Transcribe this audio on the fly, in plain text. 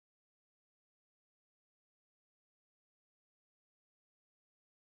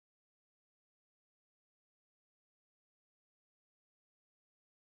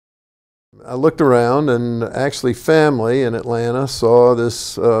I looked around, and actually family in Atlanta saw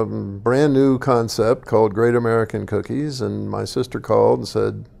this brand new concept called Great American Cookies, and my sister called and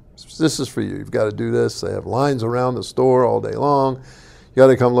said, "This is for you. You've got to do this. They have lines around the store all day long. You got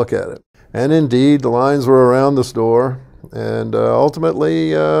to come look at it." And indeed, the lines were around the store, and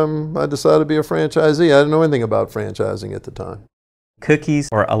ultimately I decided to be a franchisee. I didn't know anything about franchising at the time. Cookies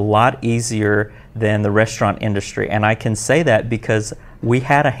are a lot easier than the restaurant industry, and I can say that because we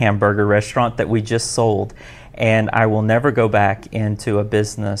had a hamburger restaurant that we just sold, and I will never go back into a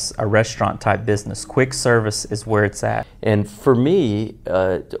business, a restaurant type business. Quick service is where it's at. And for me,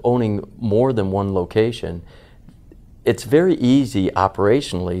 owning more than one location, it's very easy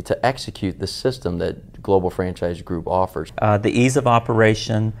operationally to execute the system that Global Franchise Group offers. The ease of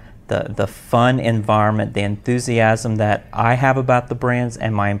operation, the fun environment, the enthusiasm that I have about the brands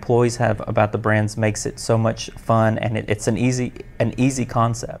and my employees have about the brands makes it so much fun, and it's an easy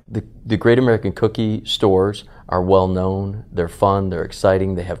concept. The Great American Cookie stores are well known, they're fun, they're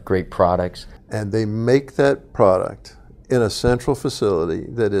exciting, they have great products. And they make that product in a central facility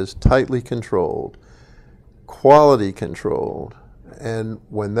that is tightly controlled, quality controlled. And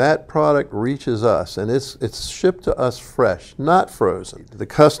when that product reaches us, and it's shipped to us fresh, not frozen, the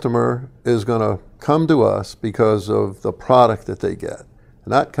customer is going to come to us because of the product that they get. They're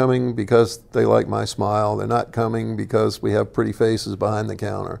not coming because they like my smile. They're not coming because we have pretty faces behind the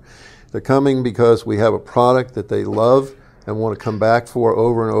counter. They're coming because we have a product that they love and want to come back for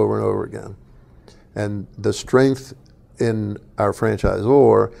over and over and over again. And the strength in our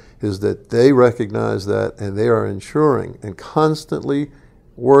franchisor is that they recognize that, and they are ensuring and constantly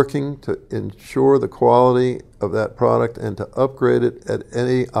working to ensure the quality of that product and to upgrade it at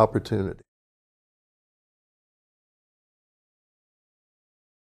any opportunity.